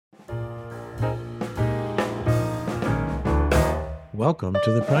Welcome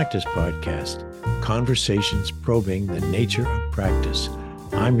to the Practice Podcast, conversations probing the nature of practice.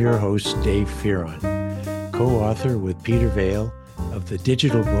 I'm your host, Dave Fearon, co-author with Peter Vale of the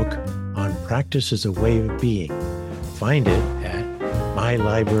digital book on Practice as a Way of Being. Find it at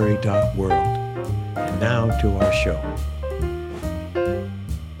mylibrary.world. And now to our show.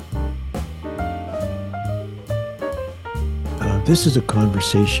 This is a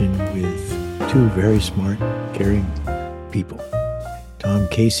conversation with two very smart, caring people. Tom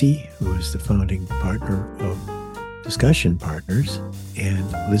Casey, who is the founding partner of Discussion Partners,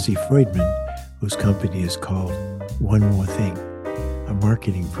 and Lizy Freudmann, whose company is called One More Thing, a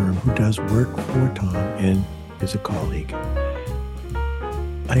marketing firm who does work for Tom and is a colleague.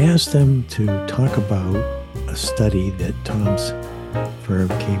 I asked them to talk about a study that Tom's firm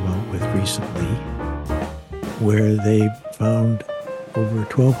came out with recently, where they found over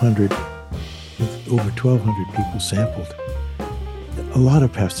 1,200 people sampled, a lot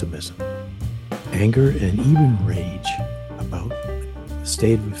of pessimism, anger, and even rage about the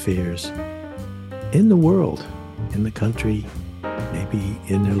state of affairs in the world, in the country, maybe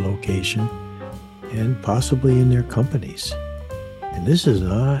in their location, and possibly in their companies. And this is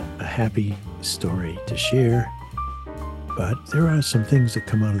not a happy story to share, but there are some things that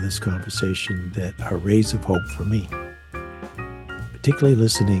come out of this conversation that are rays of hope for me, particularly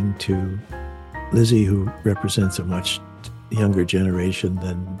listening to Lizy, who represents a much younger generation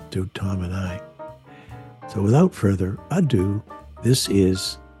than do Tom and I. So without further ado, this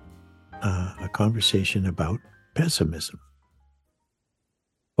is a conversation about pessimism.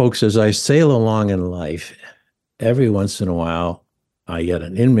 Folks, as I sail along in life, every once in a while, I get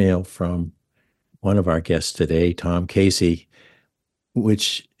an email from one of our guests today, Tom Casey,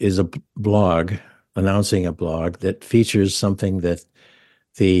 which is a blog, announcing a blog that features something that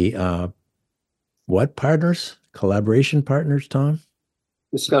the, what partners? Collaboration partners, Tom?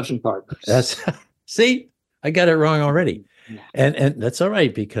 Discussion partners. That's, see, I got it wrong already. And that's all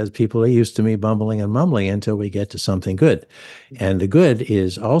right, because people are used to me bumbling and mumbling until we get to something good. And the good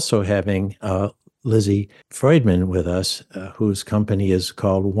is also having Lizy Freudmann with us, whose company is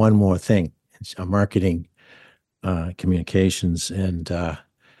called One More Thing. It's a marketing, communications, and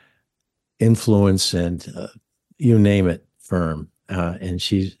influence, and you name it, firm. And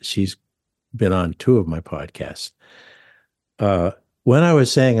she's been on 2 of my podcasts. When I was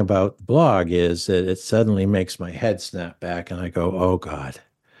saying about the blog is that it suddenly makes my head snap back and I go, oh God.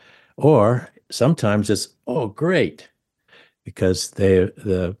 Or sometimes it's, oh, great. Because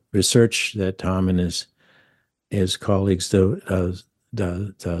the research that Tom and his colleagues does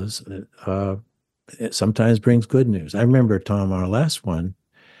it sometimes brings good news. I remember, Tom, our last one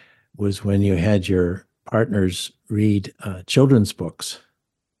was when you had your partners read children's books.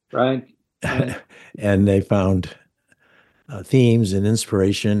 Right. And they found themes and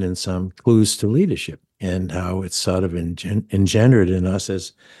inspiration and some clues to leadership, and how it's sort of engendered in us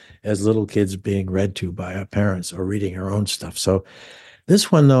as little kids being read to by our parents or reading our own stuff. So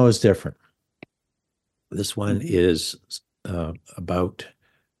this one, though, is different. This one is about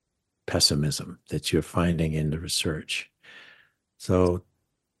pessimism that you're finding in the research. So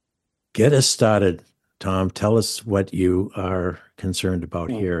get us started, Tom. Tell us what you are concerned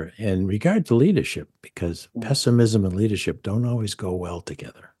about here in regard to leadership, because pessimism and leadership don't always go well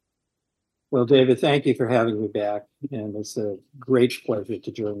together. Well, David, thank you for having me back. And it's a great pleasure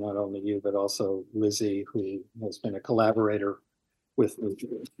to join not only you, but also Lizy, who has been a collaborator with me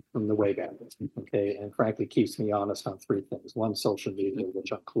from the way back. Okay. And frankly, keeps me honest on 3 things. 1, social media,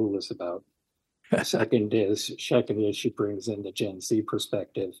 which I'm clueless about. Second is she brings in the Gen Z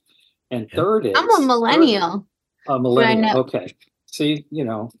perspective. And third is, I'm a millennial. A millennial. Okay. See,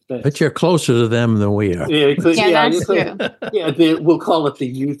 but you're closer to them than we are. That's true. We'll call it the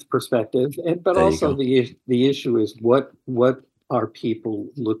youth perspective. But there also the issue is what are people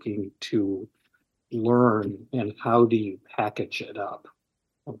looking to learn, and how do you package it up?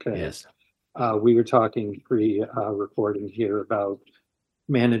 Okay. Yes. We were talking pre-recording here about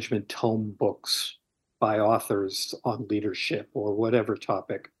management tome books by authors on leadership or whatever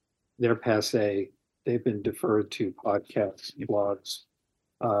topic. They're passé. They've been deferred to podcasts, blogs,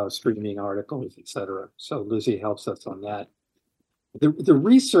 streaming articles, etc. So Lizy helps us on that. The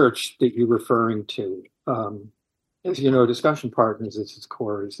research that you're referring to, as you know, Discussion Partners at its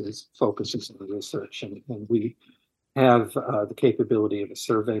core is focuses on research, and we have the capability of a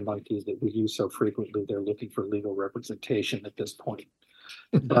survey monkey that we use so frequently. They're looking for legal representation at this point.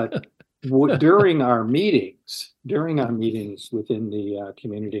 But during our meetings within the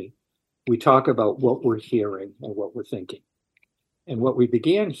community, we talk about what we're hearing and what we're thinking. And what we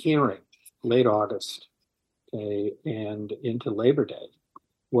began hearing late August okay, and into Labor Day,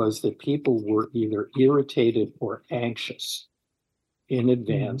 was that people were either irritated or anxious in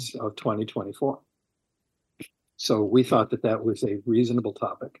advance of 2024. So we thought that that was a reasonable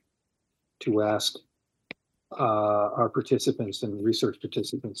topic to ask our participants and research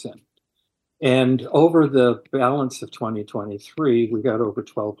participants in. And over the balance of 2023, we got over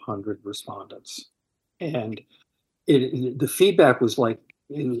 1,200 respondents. And the feedback was like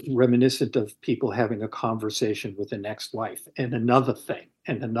reminiscent of people having a conversation with an ex-wife, and another thing,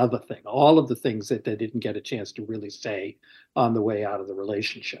 and another thing, all of the things that they didn't get a chance to really say on the way out of the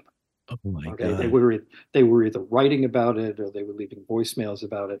relationship. Oh my Okay, God. they were either writing about it or they were leaving voicemails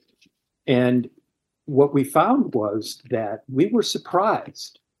about it. And what we found was that we were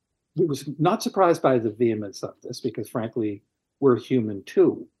surprised. We was not surprised by the vehemence of this, because frankly, we're human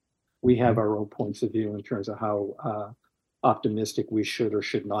too. We have our own points of view in terms of how optimistic we should or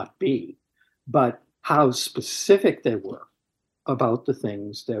should not be, but how specific they were about the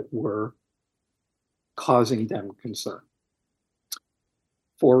things that were causing them concern.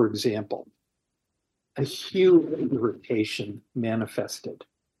 For example, a huge irritation manifested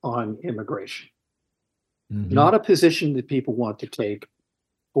on immigration. Not a position that people want to take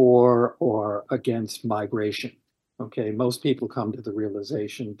for or against migration. Okay, most people come to the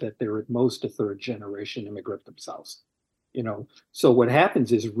realization that they're at most a third generation immigrant themselves. You know, so what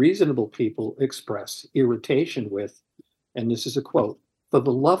happens is reasonable people express irritation with, and this is a quote, "For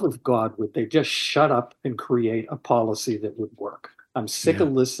the love of God, would they just shut up and create a policy that would work? I'm sick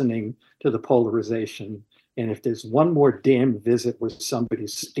of listening to the polarization. And if there's one more damn visit where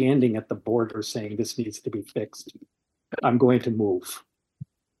somebody's standing at the border saying this needs to be fixed, I'm going to move."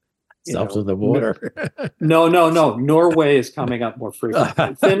 South of the border. No. Norway is coming up more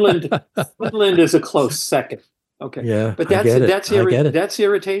frequently. Finland is a close second. Okay. Yeah, But I get it. that's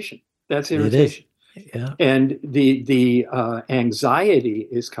irritation. That's irritation. Yeah. And the anxiety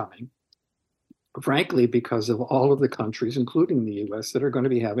is coming, frankly, because of all of the countries, including the US, that are going to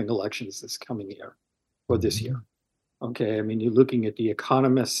be having elections this coming year or this year. Okay. I mean, you're looking at The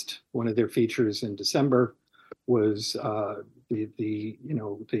Economist, one of their features in December was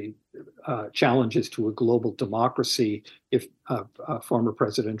the challenges to a global democracy if former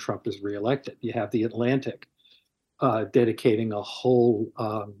President Trump is reelected. You have The Atlantic dedicating a whole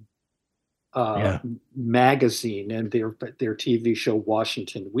magazine and their TV show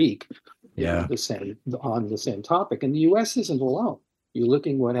Washington Week on the same topic. And the U.S. isn't alone. You're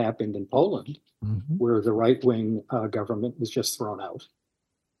looking what happened in Poland, where the right-wing government was just thrown out.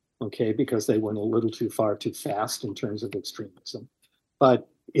 Okay, because they went a little too far too fast in terms of extremism. But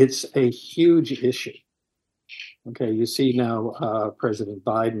it's a huge issue. Okay, you see now President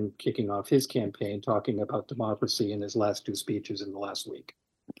Biden kicking off his campaign talking about democracy in his last two speeches in the last week.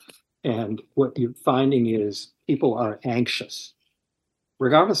 And what you're finding is people are anxious.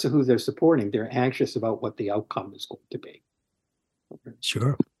 Regardless of who they're supporting, they're anxious about what the outcome is going to be. Okay.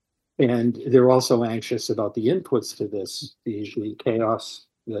 Sure. And they're also anxious about the inputs to this, the chaos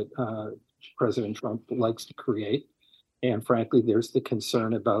that President Trump likes to create. And frankly, there's the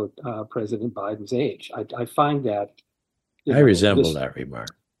concern about President Biden's age. I find that. I resemble that remark.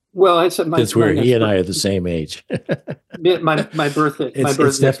 Well, it's since he and I are the same age. my birthday.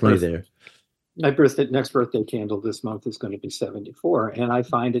 It's definitely there. My next birthday candle this month is going to be 74, and I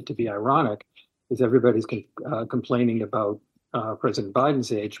find it to be ironic, because everybody's complaining about President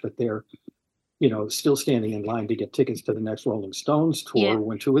Biden's age, but they're still standing in line to get tickets to the next Rolling Stones tour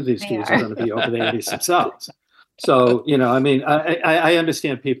when two of these dudes are going to be over the 80s themselves. So, I mean, I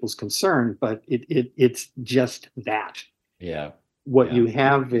understand people's concern, but it's just that. Yeah. What you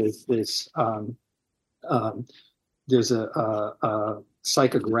have is this, there's a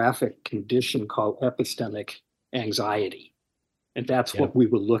psychographic condition called epistemic anxiety. And that's what we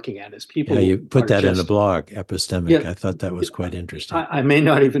were looking at as people. Yeah, you put that in a blog, epistemic. I thought that was quite interesting. I may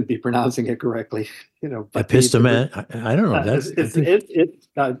not even be pronouncing it correctly, but epistemic. I don't know.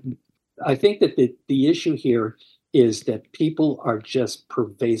 I think that the issue here is that people are just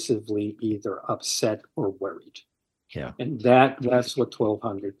pervasively either upset or worried. Yeah. And that's what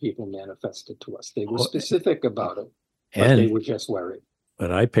 1,200 people manifested to us. They were specific about it, but they were just worried.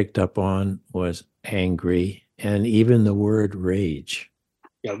 What I picked up on was angry, and even the word rage.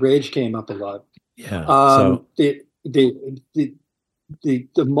 Yeah, rage came up a lot. Yeah. The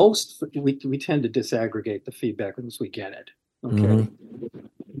most we tend to disaggregate the feedback as we get it. Okay.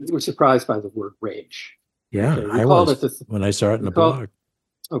 We were surprised by the word rage. Yeah, okay? I was when I saw it in the blog.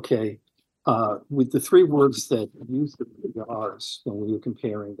 Okay. With the three words that used to be ours when we were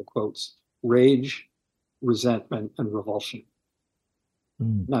comparing the quotes: rage, resentment, and revulsion.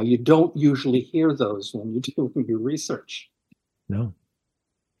 Mm. Now, you don't usually hear those when you do your research. No.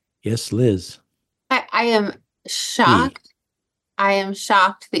 Yes, Liz. I am shocked. I am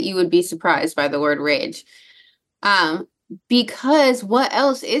shocked that you would be surprised by the word rage. Because what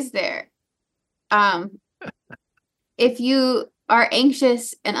else is there? If you are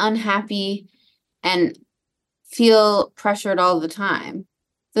anxious and unhappy and feel pressured all the time,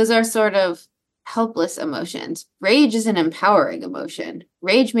 those are sort of helpless emotions. Rage is an empowering emotion.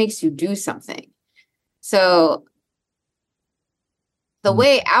 Rage makes you do something. So the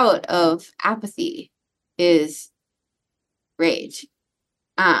way out of apathy is rage,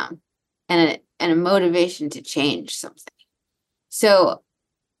 and a motivation to change something. So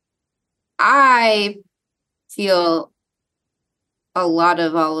I feel a lot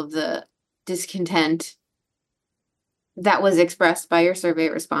of all of the discontent that was expressed by your survey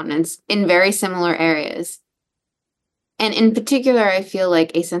respondents in very similar areas. And in particular, I feel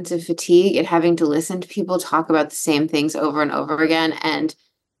like a sense of fatigue at having to listen to people talk about the same things over and over again. And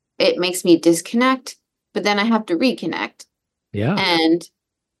it makes me disconnect, but then I have to reconnect. Yeah. And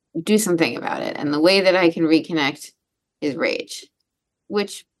do something about it. And the way that I can reconnect is rage,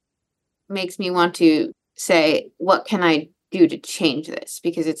 which makes me want to say, what can I do to change this?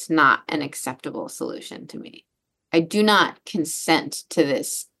 Because it's not an acceptable solution to me. I do not consent to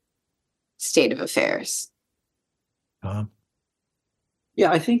this state of affairs.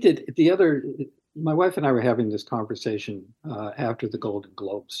 Yeah, I think that my wife and I were having this conversation after the Golden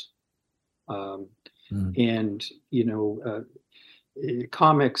Globes. And,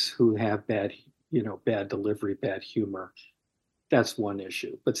 comics who have bad delivery, bad humor, that's one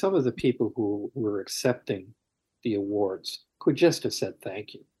issue. But some of the people who were accepting the awards could just have said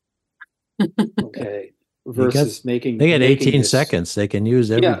thank you. Okay. Versus they get 18 seconds. They can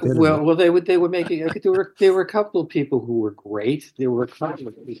use every bit of it. Well, they were making. There were a couple of people who were great. There were a couple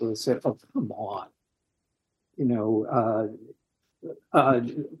of people who said, "Oh, come on,"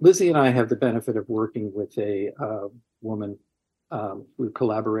 Lizy and I have the benefit of working with a woman. We're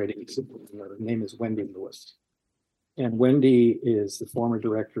collaborating. Her name is Wendy Lewis, and Wendy is the former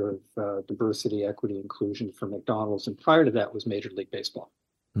director of diversity, equity, inclusion for McDonald's, and prior to that was Major League Baseball.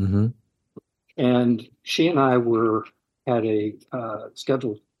 Mm-hmm. And she and I had a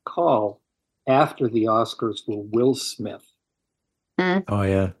scheduled call after the Oscars where Will Smith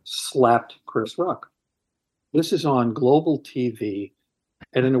slapped Chris Rock. This is on global TV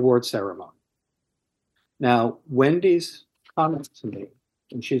at an award ceremony. Now, Wendy's comment to me,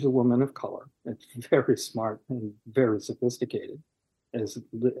 and she's a woman of color, and very smart and very sophisticated, as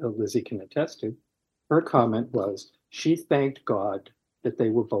Lizy can attest to, her comment was she thanked God that they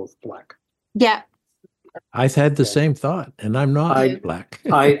were both Black. Yeah. I had the same thought, and I'm not Black.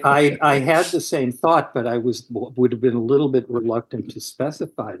 I had the same thought, but I would have been a little bit reluctant to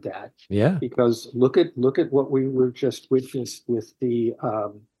specify that. Yeah. Because look at what we were just witnessed with the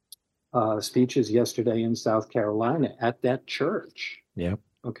speeches yesterday in South Carolina at that church. Yeah.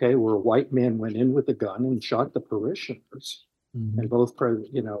 Okay, where a white man went in with a gun and shot the parishioners, and both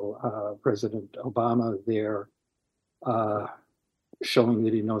President Obama there showing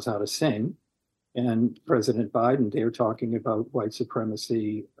that he knows how to sing. And President Biden, they're talking about white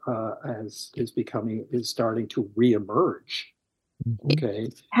supremacy is starting to reemerge. Okay.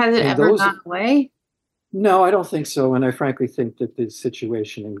 Has it ever gone away? No, I don't think so. And I frankly think that the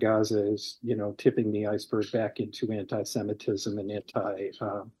situation in Gaza is, tipping the iceberg back into anti-Semitism and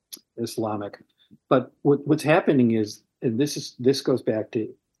anti-Islamic. But what's happening is, and this goes back to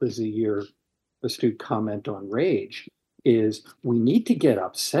Lizy, your astute comment on rage, is we need to get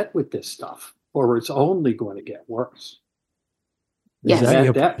upset with this stuff, or it's only going to get worse. Yes.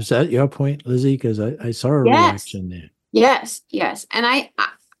 Is that your point, Lizy? Because I saw a reaction there. Yes. And I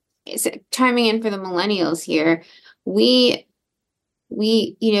chiming in for the millennials here, we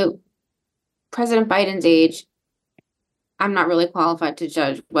President Biden's age, I'm not really qualified to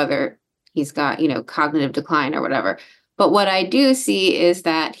judge whether he's got, cognitive decline or whatever. But what I do see is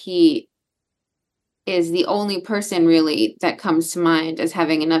that he is the only person really that comes to mind as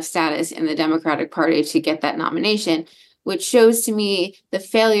having enough status in the Democratic Party to get that nomination, which shows to me the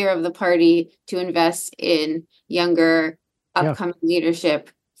failure of the party to invest in younger, upcoming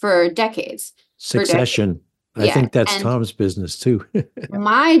leadership for decades. Succession. I think that's Tom's business too.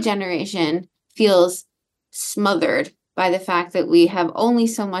 My generation feels smothered by the fact that we have only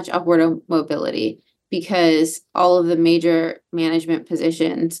so much upward mobility because all of the major management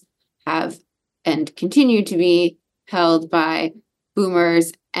positions have and continue to be held by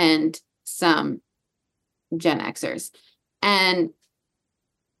boomers and some Gen Xers. And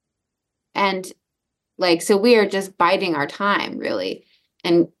so we are just biding our time, really.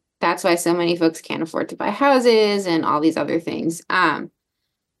 And that's why so many folks can't afford to buy houses and all these other things.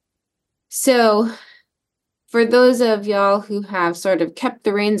 So for those of y'all who have sort of kept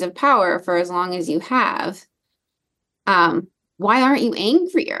the reins of power for as long as you have, why aren't you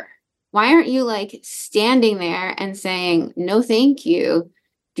angrier? Why aren't you like standing there and saying, no, thank you.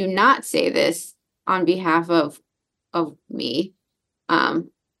 Do not say this on behalf of me.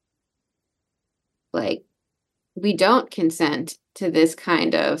 Like, we don't consent to this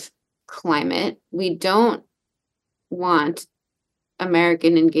kind of climate. We don't want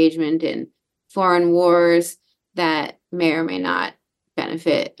American engagement in foreign wars that may or may not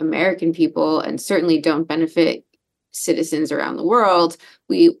benefit American people and certainly don't benefit citizens around the world.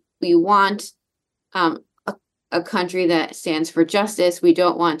 We want a country that stands for justice. We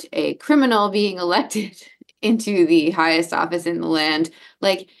don't want a criminal being elected into the highest office in the land.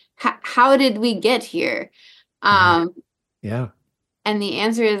 Like, how did we get here? Yeah. And the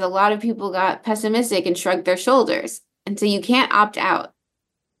answer is a lot of people got pessimistic and shrugged their shoulders. And so you can't opt out.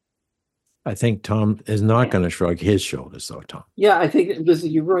 I think Tom is not going to shrug his shoulders, though, Tom. Yeah, I think, Lizy,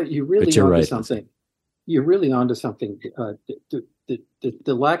 you're right. You're really onto right, something. Lizy. You're really onto something. The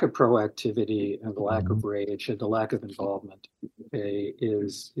lack of proactivity and the lack of rage and the lack of involvement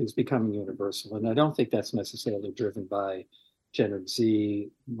is becoming universal. And I don't think that's necessarily driven by Gen Z,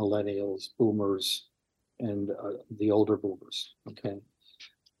 millennials, boomers, and the older boomers. Okay.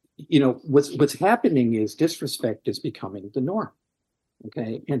 You know, what's happening is disrespect is becoming the norm.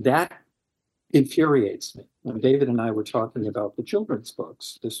 Okay. And that infuriates me. When David and I were talking about the children's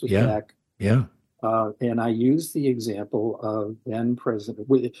books, this was back. Yeah. And I used the example of then President.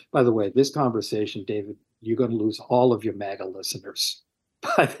 By the way, this conversation, David, you're going to lose all of your MAGA listeners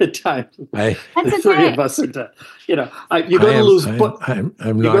by the time the three of us are done. You know, you're going to lose. I'm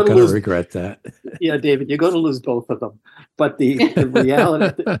not going to regret that. Yeah, David, you're going to lose both of them. But the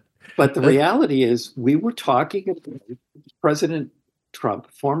reality, the reality is, we were talking about President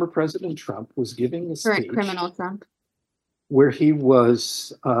Trump, former President Trump, was giving a speech, criminal Trump, where he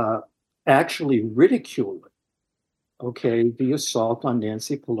was actually ridiculing, the assault on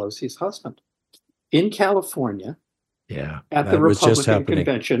Nancy Pelosi's husband in California. Yeah, at the Republican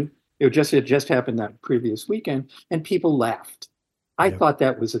convention. It just happened that previous weekend, and people laughed. I thought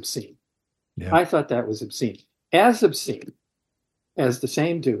that was obscene. Yeah. I thought that was obscene as the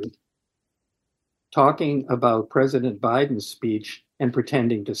same dude talking about President Biden's speech and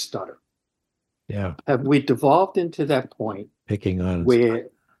pretending to stutter. Yeah. Have we devolved into that point picking on where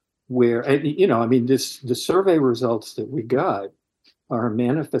the survey results that we got are a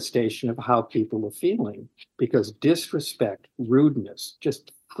manifestation of how people are feeling, because disrespect, rudeness,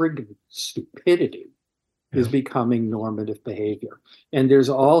 just friggin' stupidity is becoming normative behavior. And there's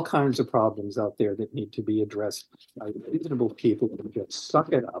all kinds of problems out there that need to be addressed by reasonable people who just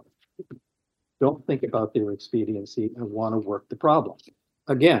suck it up, don't think about their expediency, and want to work the problem.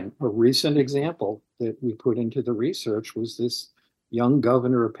 Again, a recent example that we put into the research was this young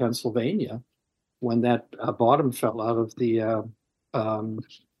governor of Pennsylvania, when that bottom fell out of the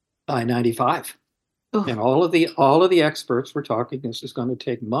I-95. And all of the experts were talking, this is going to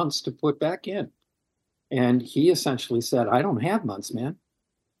take months to put back in. And he essentially said, I don't have months, man.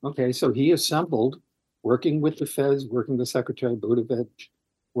 Okay, so he assembled, working with the feds, working with Secretary Buttigieg,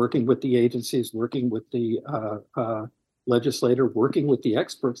 working with the agencies, working with the legislator, working with the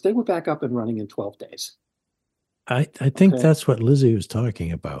experts. They were back up and running in 12 days. I think that's what Lizy was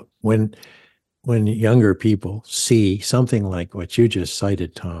talking about. When younger people see something like what you just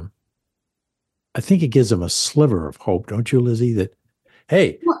cited, Tom, I think it gives them a sliver of hope, don't you, Lizy? That,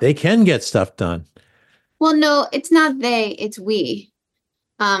 hey, they can get stuff done. Well, no, it's not they, it's we.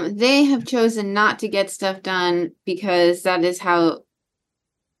 They have chosen not to get stuff done because that is how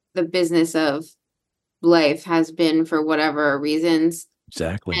the business of life has been for whatever reasons.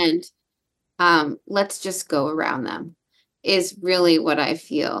 Exactly. And let's just go around them is really what I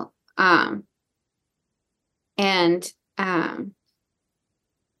feel.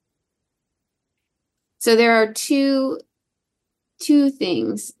 So there are two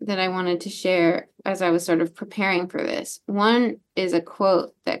things that I wanted to share as I was sort of preparing for this. One is a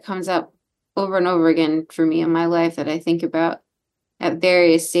quote that comes up over and over again for me in my life that I think about at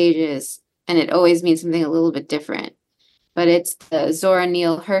various stages, and it always means something a little bit different. But it's the Zora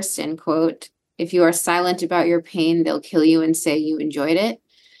Neale Hurston quote, if you are silent about your pain, they'll kill you and say you enjoyed it.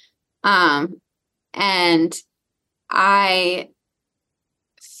 And I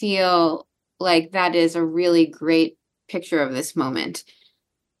feel like that is a really great picture of this moment.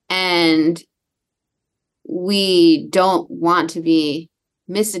 And we don't want to be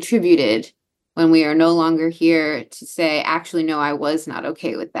misattributed when we are no longer here to say, actually, no, I was not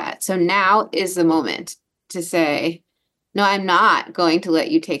okay with that. So now is the moment to say, no, I'm not going to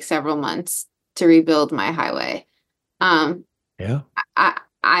let you take several months to rebuild my highway. Yeah.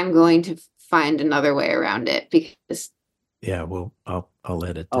 I'm going to find another way around it because. Yeah. Well, I'll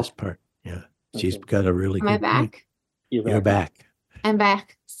edit this part. Yeah. She's Okay. got a really Am I good point. back? You're back. I'm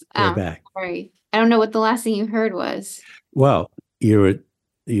back. You're back. Sorry. I don't know what the last thing you heard was. Well, you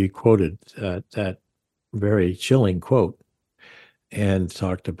quoted that very chilling quote and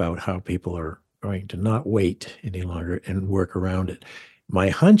talked about how people are going to not wait any longer and work around it. My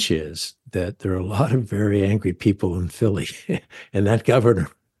hunch is that there are a lot of very angry people in Philly, and that governor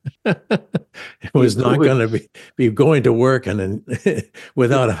was not going to be going to work and then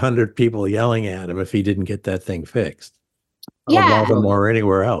without 100 people yelling at him if he didn't get that thing fixed. Yeah. Baltimore or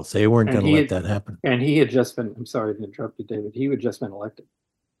anywhere else. They weren't going to let that happen. And he had just been, I'm sorry to interrupt you, David, he had just been elected.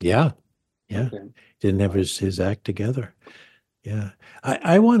 Yeah. Yeah. Okay. Didn't have his act together. Yeah.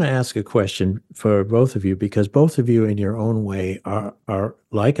 I want to ask a question for both of you, because both of you in your own way are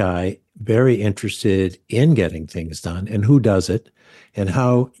like I, very interested in getting things done and who does it and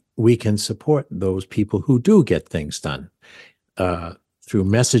how we can support those people who do get things done through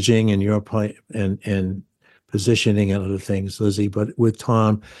messaging and your point and positioning and other things, Lizy, but with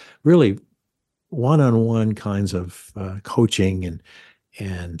Tom, really one-on-one kinds of coaching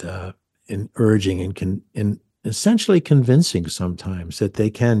and urging and essentially convincing sometimes that they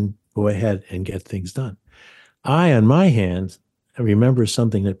can go ahead and get things done. I, on my hand, I remember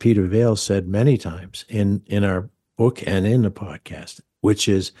something that Peter Vale said many times in our book and in the podcast, which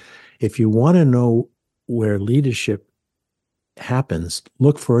is, if you want to know where leadership happens,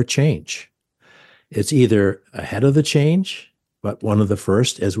 look for a change. It's either ahead of the change, but one of the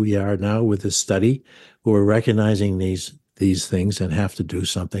first, as we are now with this study, who are recognizing these things and have to do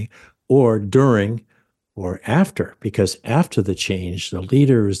something, or during or after, because after the change, the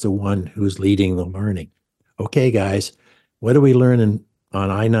leader is the one who's leading the learning. Okay, guys, what are we learning on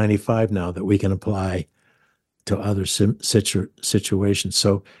I-95 now that we can apply to other situations?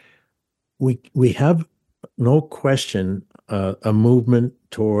 So we have no question a movement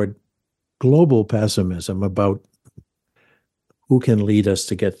toward global pessimism about who can lead us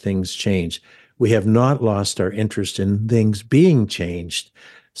to get things changed. We have not lost our interest in things being changed.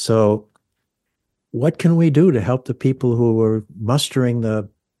 So what can we do to help the people who are mustering the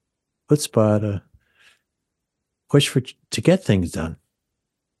chutzpah to push to get things done?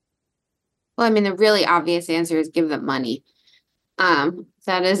 Well, I mean, the really obvious answer is give them money.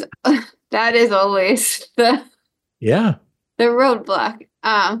 That is that is always the roadblock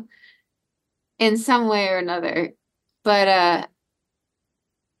in some way or another. But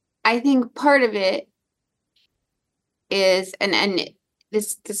I think part of it is, and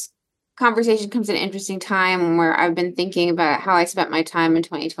this conversation comes at an interesting time where I've been thinking about how I spent my time in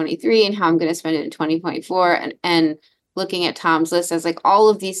 2023 and how I'm going to spend it in 2024, and looking at Tom's list as like all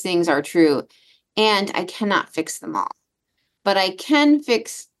of these things are true, and I cannot fix them all, but I can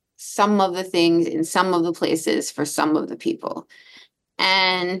fix some of the things in some of the places for some of the people.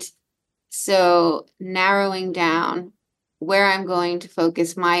 And so narrowing down where I'm going to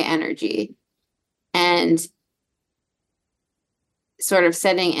focus my energy and sort of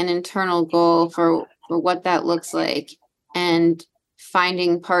setting an internal goal for what that looks like, and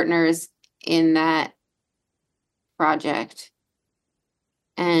finding partners in that project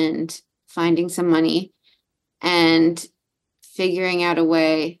and finding some money and figuring out a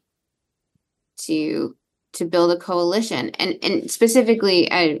way to build a coalition. And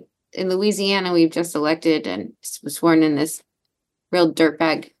specifically, in Louisiana, we've just elected and was sworn in this real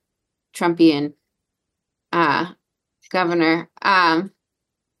dirtbag Trumpian governor. And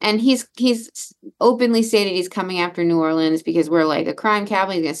he's openly stated he's coming after New Orleans because we're like a crime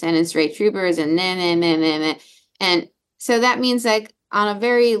capital. He's gonna send in straight troopers and then. And so that means, like, on a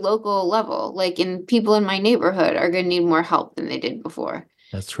very local level, like, people in my neighborhood are gonna need more help than they did before.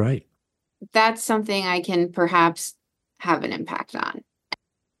 That's right. That's something I can perhaps have an impact on.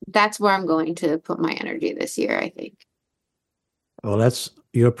 That's where I'm going to put my energy this year, I think. Well, that's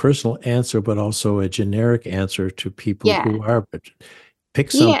your personal answer, but also a generic answer to people who are.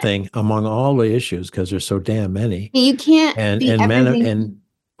 Pick something among all the issues, because there's so damn many. You can't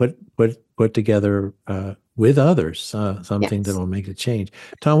put together with others something that will make a change.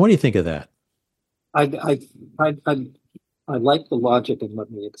 Tom, what do you think of that? I like the logic, and let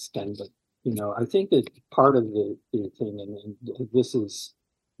me extend it. I think that part of the thing, and this is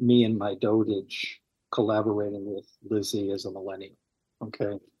me and my dotage collaborating with Lizy as a millennial.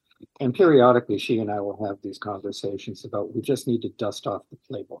 Okay. And periodically she and I will have these conversations about, we just need to dust off the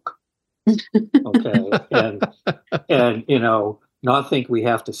playbook. Okay. And, you know, not think we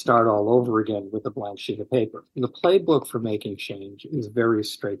have to start all over again with a blank sheet of paper. The playbook for making change is very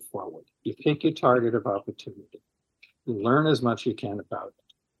straightforward. You pick your target of opportunity. You learn as much as you can about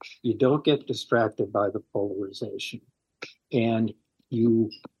it. You don't get distracted by the polarization. And you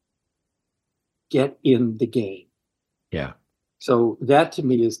get in the game. Yeah. So that to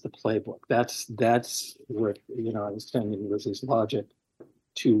me is the playbook. That's what, you know, I was telling was his logic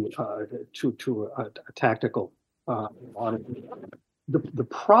to a tactical audit. The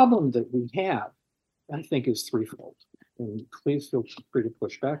problem that we have, I think, is threefold. And please feel free to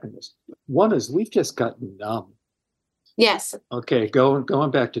push back on this. One is we've just gotten numb. Yes. Okay,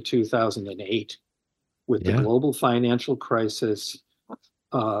 going back to 2008 with the Yeah. global financial crisis,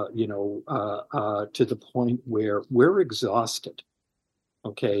 you know, to the point where we're exhausted.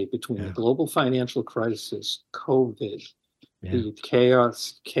 Okay, between the Yeah. global financial crisis, COVID, Yeah. the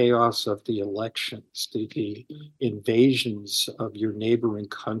chaos of the elections, the invasions of your neighboring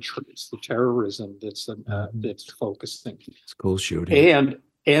countries, the terrorism that's focusing, School shooting.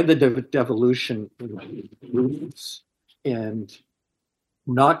 and the devolution moves and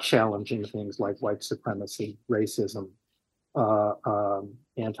not challenging things like white supremacy, racism,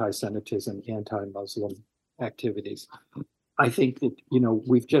 anti-Semitism, anti-Muslim activities. I think that, you know,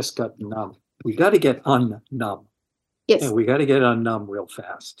 we've just got numb. We got to get unnumb. Yes. And we got to get unnumb real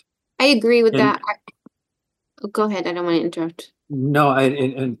fast. I agree with And- that. Go ahead. I don't want to interrupt. No,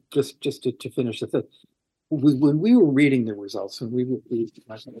 and just to finish the thing, when we were reading the results, my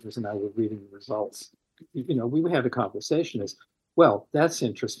brothers and I were reading the results, you know, we had a conversation as, well, that's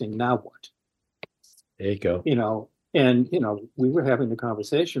interesting. Now what? There you go. You know, and, you know, we were having the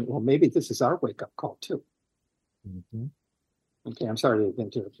conversation, well, maybe this is our wake-up call too. Mhm. Okay, I'm sorry to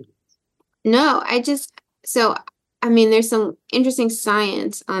interrupt you. No, I mean, there's some interesting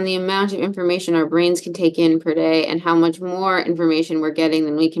science on the amount of information our brains can take in per day and how much more information we're getting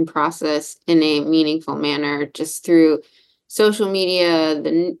than we can process in a meaningful manner just through social media,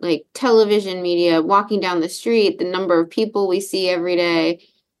 the like television media, walking down the street, the number of people we see every day.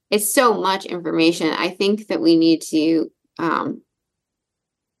 It's so much information. I think that we need to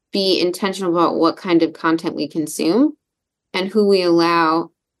be intentional about what kind of content we consume and who we allow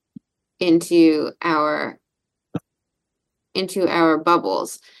into our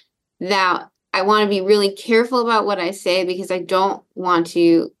bubbles. Now, I want to be really careful about what I say because I don't want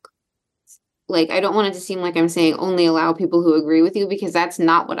it to seem like I'm saying only allow people who agree with you, because that's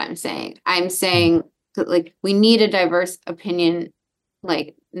not what I'm saying. I'm saying that, like, we need a diverse opinion,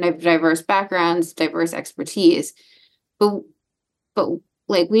 like diverse backgrounds, diverse expertise, but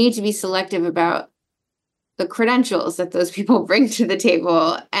like we need to be selective about the credentials that those people bring to the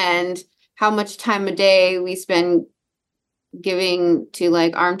table and how much time a day we spend giving to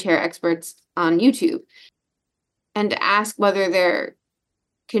like armchair experts on YouTube, and to ask whether they're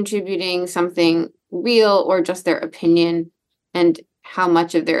contributing something real or just their opinion, and how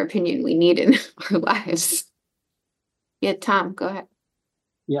much of their opinion we need in our lives. Yeah, Tom, go ahead.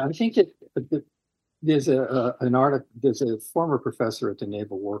 Yeah, I think that there's an article. There's a former professor at the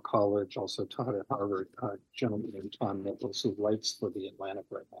Naval War College, also taught at Harvard, a gentleman named Tom Nichols, who writes for the Atlantic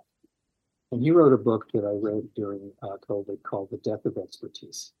right now. And he wrote a book that I read during COVID called The Death of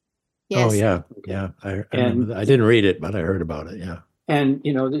Expertise. Yes. Oh yeah, Okay. yeah. I remember that. I didn't read it, but I heard about it. Yeah. And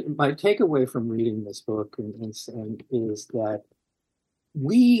you know, my takeaway from reading this book is that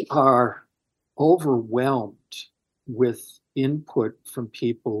we are overwhelmed with input from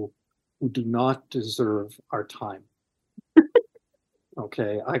people who do not deserve our time.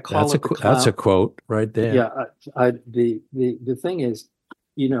 Okay, I call That's a quote right there. Yeah, the thing is,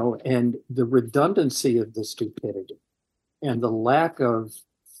 you know, and the redundancy of the stupidity and the lack of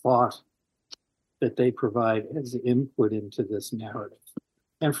thought that they provide as input into this narrative.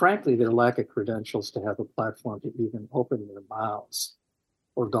 And frankly, their lack of credentials to have a platform to even open their mouths,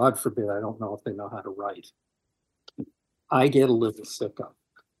 or God forbid, I don't know if they know how to write. I get a little sick of.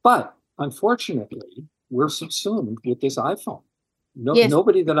 But unfortunately, we're subsumed with this iPhone. Yes.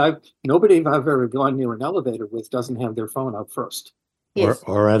 Nobody I've ever gone near an elevator with doesn't have their phone out first. Yes.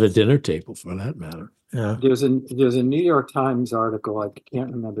 Or at a dinner table, for that matter. Yeah. There's a New York Times article, I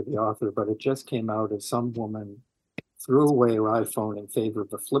can't remember the author, but it just came out as some woman threw away her iPhone in favor of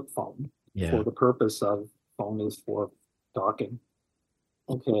the flip phone for the purpose of phone is for talking.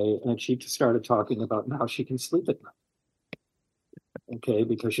 Okay, and she started talking about how she can sleep at night. Okay,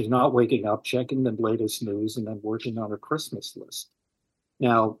 because she's not waking up, checking the latest news, and then working on her Christmas list.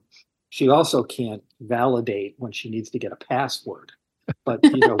 Now, she also can't validate when she needs to get a password. But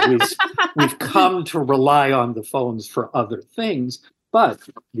you know, we've come to rely on the phones for other things. But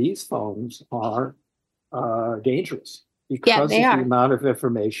these phones are dangerous because they of the are. amount of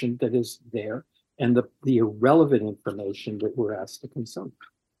information that is there and the irrelevant information that we're asked to consume.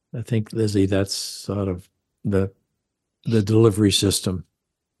 I think, Lizy, that's sort of the delivery system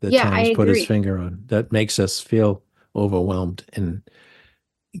that Yeah, I Tom's put his agree. finger on that makes us feel overwhelmed and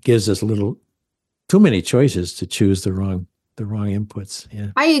gives us too many choices to choose the wrong inputs.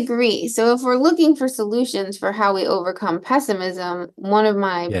 Yeah. I agree. So if we're looking for solutions for how we overcome pessimism, one of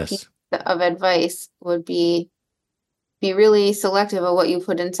my pieces Yes. of advice would be really selective of what you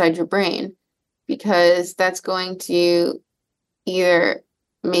put inside your brain, because that's going to either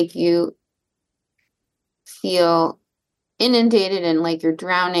make you feel inundated and like you're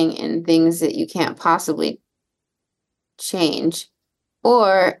drowning in things that you can't possibly change,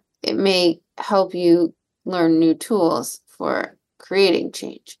 or it may help you learn new tools for creating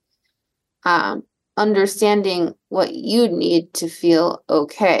change. Understanding what you need to feel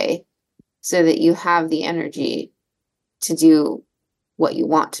okay so that you have the energy to do what you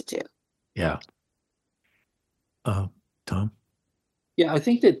want to do. Yeah. Tom? Yeah, I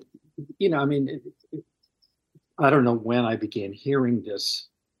think that, I mean, I don't know when I began hearing this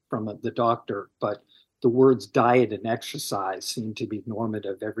from the doctor, but the words diet and exercise seem to be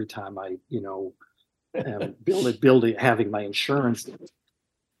normative every time I, am building, having my insurance.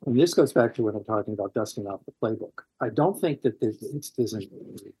 And this goes back to what I'm talking about, dusting off the playbook. I don't think that this isn't.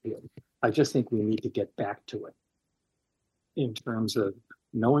 I just think we need to get back to it in terms of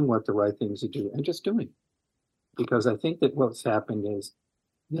knowing what the right things to do and just doing. Because I think that what's happened is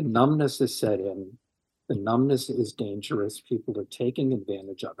the numbness is set in. The numbness is dangerous. People are taking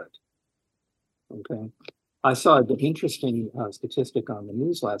advantage of it. Okay. I saw an interesting statistic on the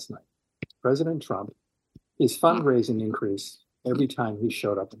news last night. President Trump, his fundraising increased every time he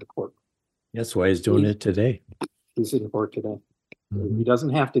showed up in the court. That's why he's doing it today. He's in court today. Mhm. He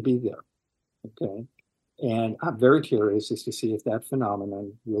doesn't have to be there. Okay. And I'm very curious as to see if that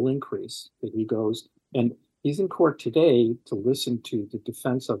phenomenon will increase, that he goes, and he's in court today to listen to the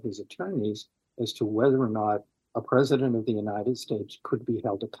defense of his attorneys as to whether or not a president of the United States could be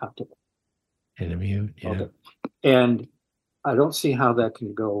held accountable. Interview, yeah. Okay. And I don't see how that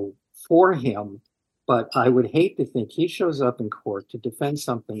can go for him, but I would hate to think he shows up in court to defend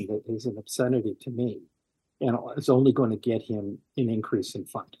something that is an obscenity to me, and it's only going to get him an increase in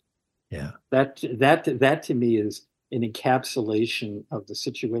funding. Yeah. That to me is an encapsulation of the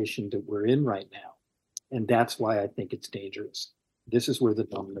situation that we're in right now. And that's why I think it's dangerous. This is where the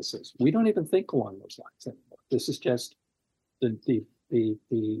numbness is. We don't even think along those lines anymore. This is just the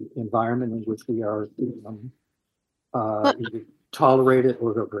environment in which we are either tolerate it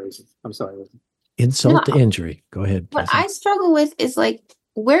or go crazy. I'm sorry. Insult to injury. Go ahead. What Kathy. I struggle with is like,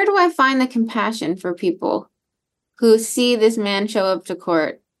 where do I find the compassion for people who see this man show up to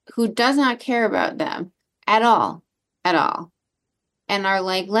court, who does not care about them at all, and are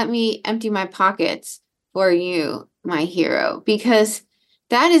like, let me empty my pockets for you, my hero? Because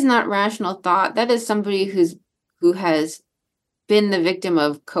that is not rational thought. That is somebody who has been the victim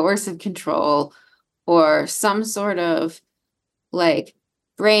of coercive control or some sort of like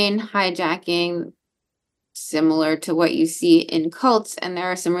brain hijacking, similar to what you see in cults. And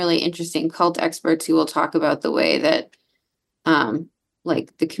there are some really interesting cult experts who will talk about the way that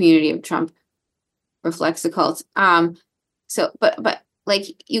like the community of Trump reflects the cult. So but like,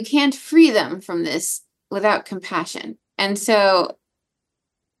 you can't free them from this without compassion. And so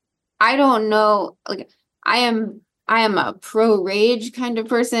I don't know, like, I am a pro rage kind of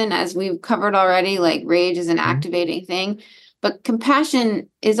person, as we've covered already. Like, rage is an activating thing, but compassion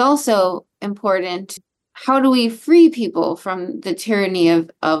is also important. How do we free people from the tyranny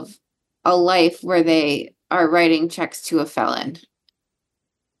of a life where they are writing checks to a felon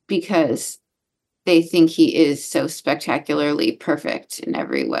because they think he is so spectacularly perfect in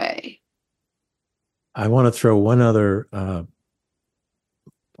every way? I want to throw one other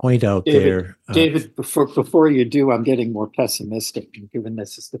point out there. David, before you do, I'm getting more pessimistic, given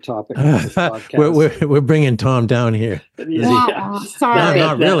this is the topic of this podcast. We're bringing Tom down here. Yeah. Sorry. No,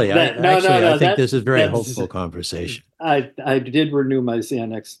 not really. I think this is very hopeful conversation. I did renew my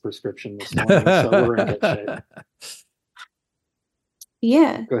Xanax prescription this morning, so we're in good shape.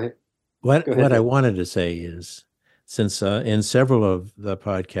 Yeah. Go ahead. What I wanted to say is, since in several of the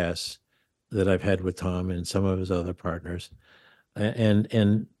podcasts that I've had with Tom and some of his other partners,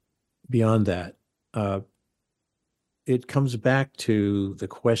 and beyond that, it comes back to the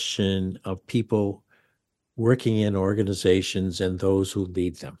question of people working in organizations and those who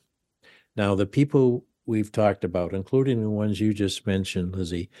lead them. Now, the people we've talked about, including the ones you just mentioned,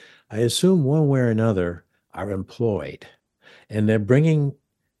 Lizy, I assume one way or another are employed. and they're bringing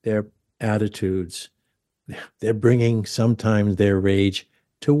their attitudes, they're bringing sometimes their rage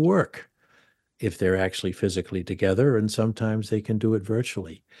to work if they're actually physically together, and sometimes they can do it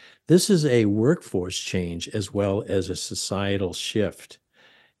virtually. This is a workforce change as well as a societal shift.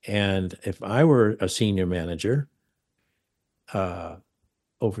 And if I were a senior manager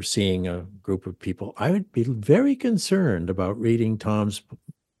overseeing a group of people, I would be very concerned about reading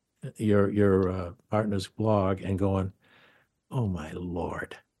your partner's blog and going, oh my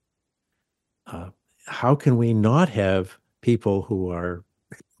Lord, how can we not have people who are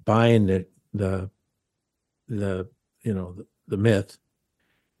buying the myth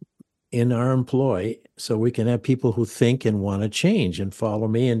in our employ, so we can have people who think and want to change and follow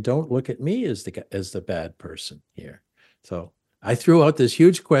me and don't look at me as the bad person here. So I threw out this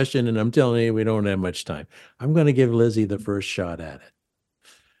huge question, and I'm telling you, we don't have much time. I'm going to give Lizy the first shot at it.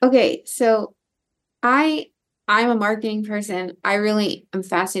 Okay, so I'm a marketing person. I really am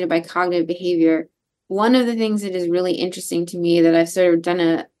fascinated by cognitive behavior. One of the things that is really interesting to me that I've sort of done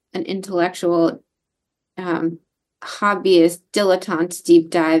an intellectual hobbyist dilettante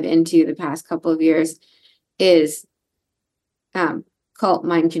deep dive into the past couple of years is cult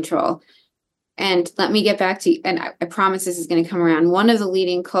mind control. And let me get back to you, and I promise this is going to come around. One of the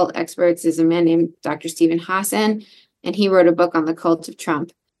leading cult experts is a man named Dr. Stephen Hassan, and he wrote a book on the cult of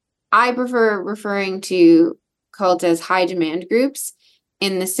Trump. I prefer referring to cult as high demand groups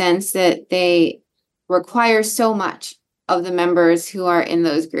in the sense that they require so much of the members who are in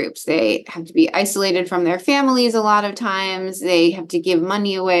those groups. They have to be isolated from their families a lot of times. They have to give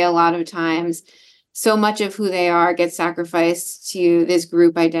money away a lot of times. So much of who they are gets sacrificed to this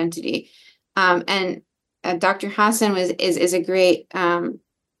group identity. And Dr. Hassan is a great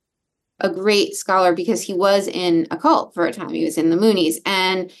scholar because he was in a cult for a time. He was in the Moonies,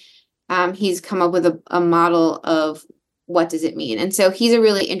 and he's come up with a model of what does it mean. And so he's a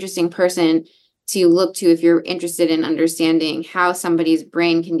really interesting person to look to if you're interested in understanding how somebody's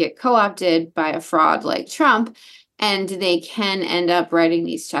brain can get co-opted by a fraud like Trump, and they can end up writing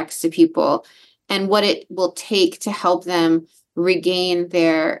these checks to people, and what it will take to help them regain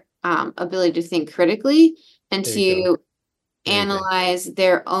their ability to think critically and to analyze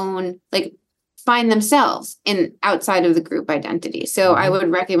their own, like, find themselves in outside of the group identity. So I would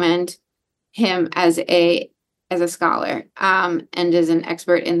recommend him as a scholar and as an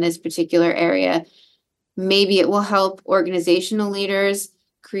expert in this particular area. Maybe it will help organizational leaders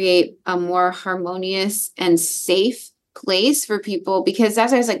create a more harmonious and safe place for people, because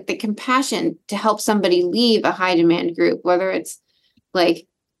that's why I was like, the compassion to help somebody leave a high demand group, whether it's like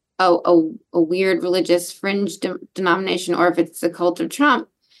a weird religious fringe denomination, or if it's the cult of Trump,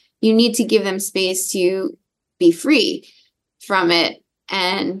 you need to give them space to be free from it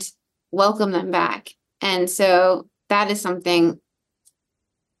and welcome them back. And so that is something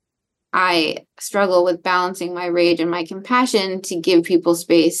I struggle with, balancing my rage and my compassion to give people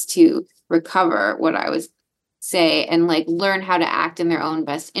space to recover what I would say and like learn how to act in their own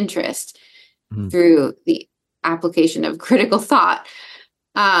best interest through the application of critical thought.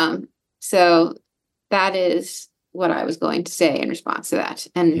 So that is what I was going to say in response to that.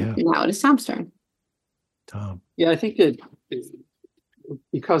 And now it is Tom's turn. Tom. Yeah, I think that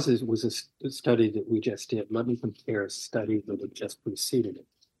because it was a study that we just did, let me compare a study that had just preceded it.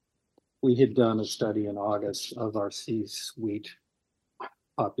 We had done a study in August of our C-suite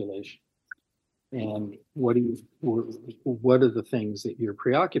population. And what are the things that you're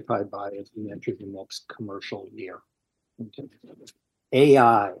preoccupied by as we enter the next commercial year? Okay.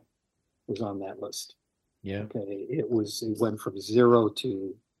 AI was on that list. Yeah. Okay. It went from 0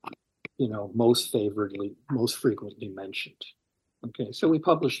 to, most frequently mentioned. Okay. So we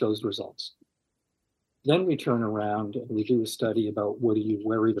published those results. Then we turn around and we do a study about what are you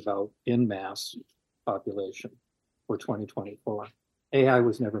worried about in mass population for 2024. AI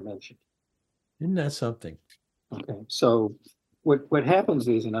was never mentioned. Isn't that something? Okay. So what happens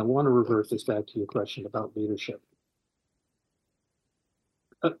is, and I want to revert this back to your question about leadership.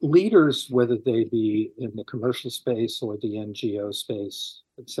 Leaders, whether they be in the commercial space or the NGO space,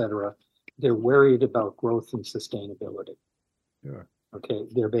 et cetera, they're worried about growth and sustainability. Sure. Okay,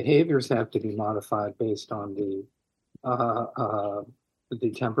 their behaviors have to be modified based on the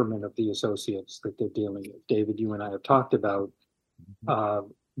temperament of the associates that they're dealing with. David, you and I have talked about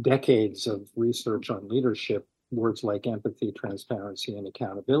decades of research on leadership. Words like empathy, transparency, and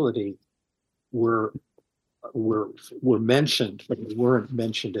accountability were mentioned, but they weren't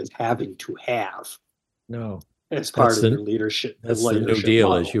mentioned as having to have. No, as part of your leadership. That's the New Deal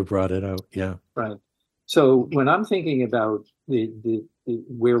model, as you brought it out. Yeah. Right. So when I'm thinking about the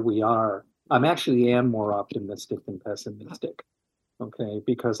where we are, I'm actually am more optimistic than pessimistic. Okay,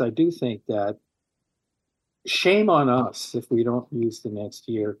 because I do think that shame on us if we don't use the next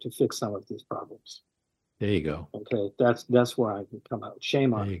year to fix some of these problems. There you go. Okay, that's where I can come out.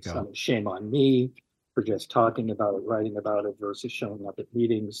 Shame on us. I mean, shame on me for just talking about it, writing about it versus showing up at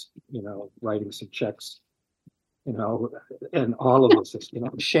meetings, writing some checks, and all of this,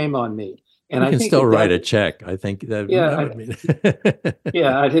 shame on me. And I can still write a check. I think that.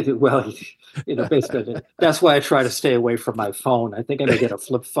 I did. Well, basically, that's why I try to stay away from my phone. I think I may get a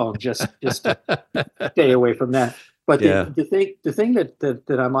flip phone just to stay away from that. But the thing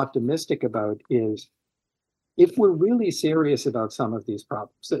that I'm optimistic about is, if we're really serious about some of these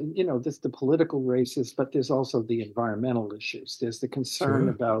problems, there's the political races, but there's also the environmental issues. There's the concern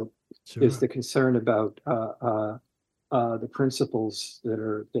about the principles that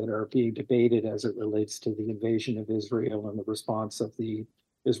are being debated as it relates to the invasion of Israel and the response of the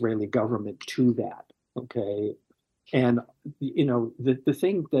Israeli government to that. Okay, and the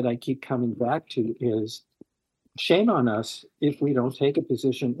thing that I keep coming back to is, shame on us if we don't take a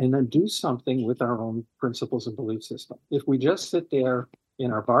position and then do something with our own principles and belief system. If we just sit there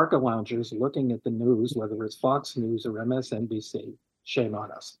in our barca loungers looking at the news, whether it's Fox News or MSNBC, shame on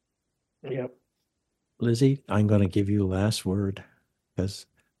us. Yep. Lizy, I'm going to give you the last word, because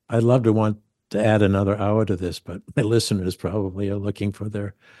I'd love to want to add another hour to this, but my listeners probably are looking for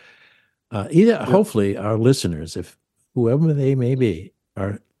their, hopefully our listeners, if whoever they may be,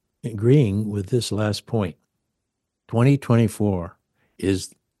 are agreeing with this last point. 2024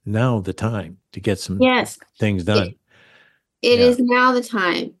 is now the time to get some things done. It is now the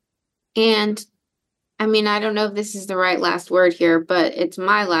time. And I mean, I don't know if this is the right last word here, but it's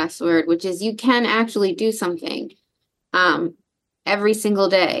my last word, which is you can actually do something every single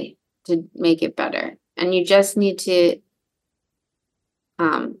day to make it better. And you just need to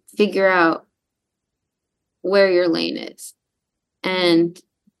figure out where your lane is and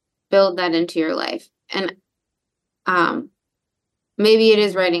build that into your life. And maybe it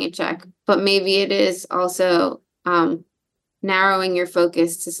is writing a check, but maybe it is also narrowing your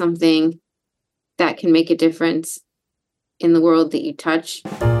focus to something that can make a difference in the world that you touch.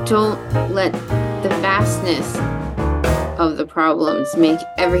 Don't let the vastness of the problems make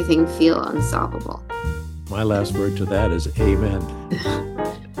everything feel unsolvable. My last word to that is amen.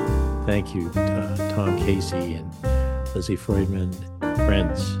 Thank you, Tom Casey and Lizy Freudmann,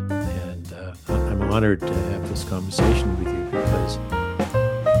 friends. And I'm honored to have this conversation with you, because,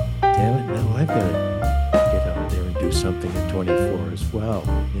 damn it, now I've got to get out there and do something in 24 as well.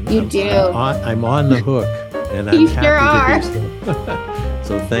 You do. I'm on the hook, and I'm happy to do so.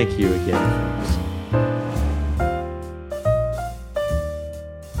 So thank you again, folks.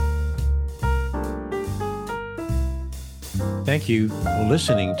 Thank you for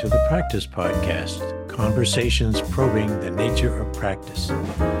listening to the Practice Podcast, conversations probing the nature of practice.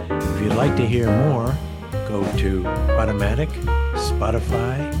 If you'd like to hear more, go to Automatic,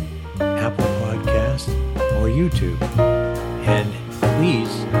 Spotify, Apple Podcasts, or YouTube. And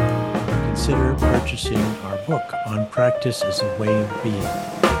please consider purchasing our book on practice as a way of being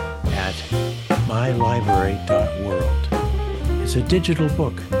at mylibrary.world. It's a digital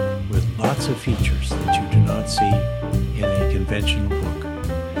book with lots of features that you do not see in a conventional book.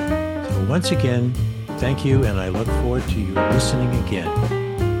 So once again, thank you, and I look forward to you listening again.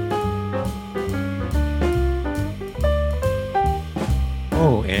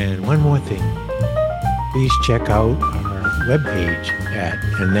 Oh, and one more thing. Please check out our webpage at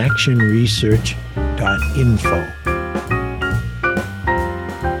inactionresearch.info.